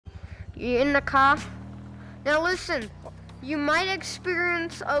You in the car? Now listen, you might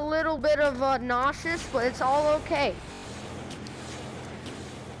experience a little bit of nauseous, but it's all okay.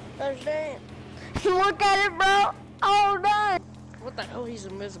 Understand? Look at it, bro. Oh no. What the hell? He's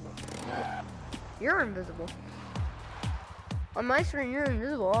invisible. You're invisible. On my screen, you're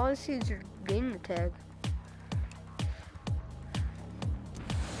invisible. All I see is your gamer tag.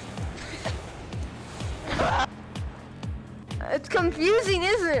 It's confusing,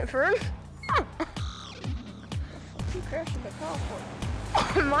 isn't it, Fern? You crashed in the car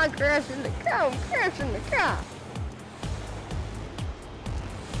for? I'm not crashing the car. I'm crashing the car.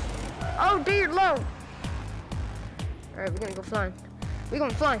 Oh, dear Lord. All right, we're gonna go flying. We're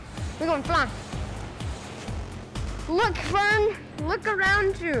going flying. We're going flying. Look, Fern. Look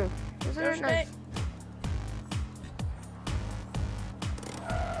around you. Isn't it nice?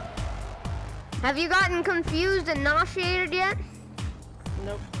 Have you gotten confused and nauseated yet?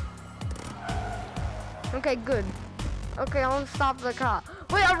 Nope. Okay, good. Okay, I'll stop the car.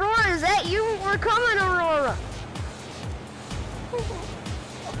 Wait, Aurora, is that you? We're coming, Aurora.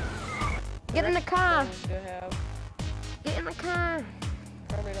 Get in the car. Get in the car.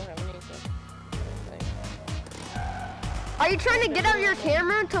 Probably don't have anything. Are you trying to get out your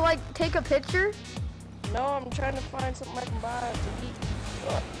camera to like take a picture? No, I'm trying to find something I can buy to eat.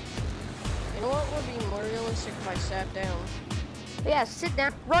 You know what would be more realistic if I sat down? Yeah, sit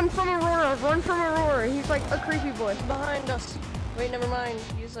down. Run from Aurora. Run from Aurora. He's like a creepy boy. He's behind us. Wait, never mind.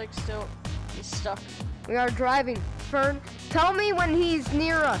 He's like still. He's stuck. We are driving. Fern, tell me when he's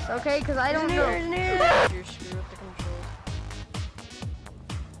near us, okay? Because I don't know. He's near. You're screwed with the controls.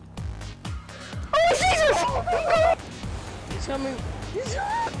 Oh, he sees us! He's coming. He's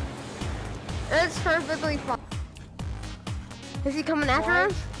coming. It's perfectly fine. Is he coming after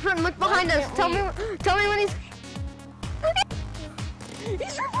us? Fern, look behind us. Tell me when he's.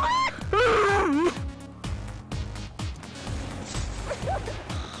 He's right.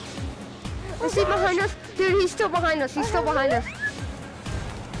 Is he behind us? Dude, he's still behind us. He's still behind us.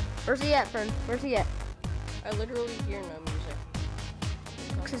 Where's he at, friend? Where's he at? I literally hear no music.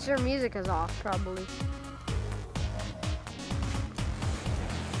 Because your music is off, probably.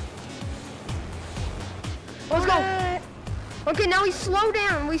 Let's go. Okay, now we slow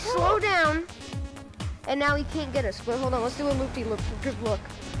down. We slow down. And now he can't get us. But hold on, let's do a loop-de-loop. Good look.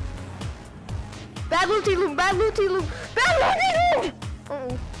 Bad loop-de-loop. Bad loop-de-loop. Bad loop-de-loop!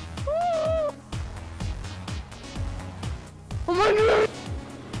 Uh-oh. Oh my god!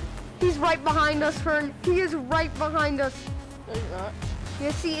 He's right behind us, Fern. He is right behind us. No, he's not.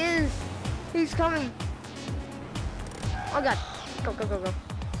 Yes, he is. He's coming. Oh god. Go, go, go, go.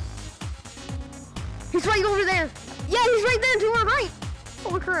 He's right over there. Yeah, he's right there to our right.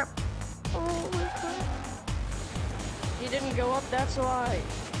 Holy crap. Oh my crap. He didn't go up, that's why.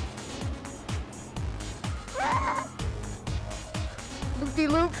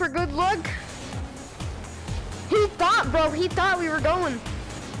 Loop-de-loop for good luck. He thought, bro, he thought we were going.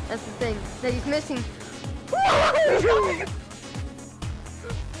 That's the thing that he's missing. He's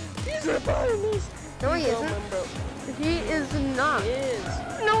right behind us. No, he isn't. He is not. He is.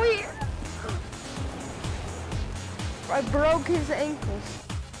 No, he. I broke his ankles.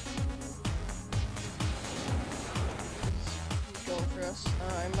 He's going for us.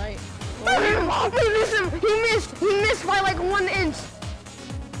 I might. We missed him. He missed. He missed by like 1 inch.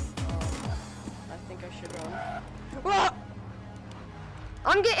 I think I should run.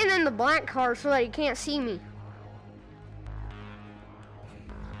 I'm getting in the black car so that he can't see me.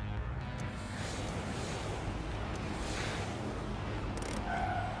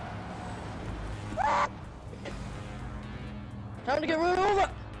 Time to get run over.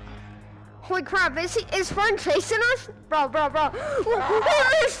 Holy crap, is Fern chasing us? Bro.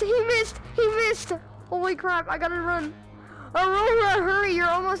 He missed. Holy crap, I gotta run. Aurora, hurry, you're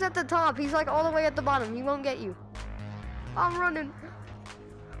almost at the top. He's like all the way at the bottom. He won't get you. I'm running.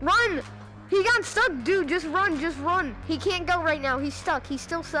 Run! He got stuck, dude. Just run. He can't go right now. He's stuck. He's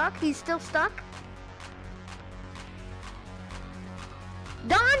still stuck.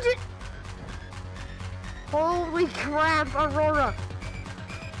 Dodge it! Holy crap, Aurora.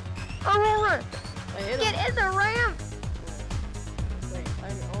 Aurora! I hit him. Get in the ramp! Wait,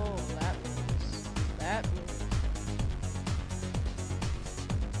 oh, that moves. That moves.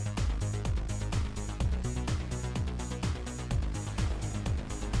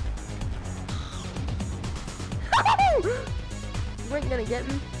 You ain't gonna get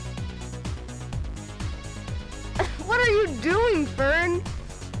me. What are you doing, Fern?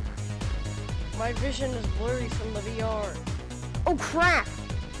 My vision is blurry from the VR. Oh crap!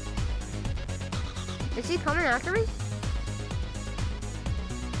 Is he coming after me?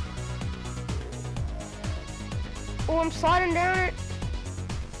 Oh, I'm sliding down it.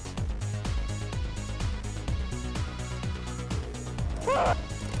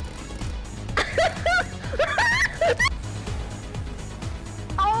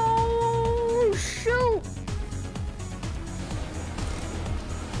 Oh, shoot.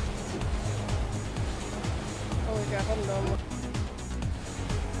 Holy crap, I'm done.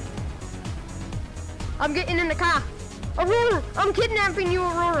 I'm getting in the car. Aurora, I'm kidnapping you,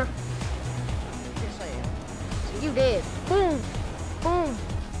 Aurora. Yes, I am. You did. Boom. Boom.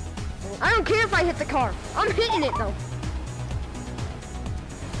 I don't care if I hit the car. I'm hitting it, though.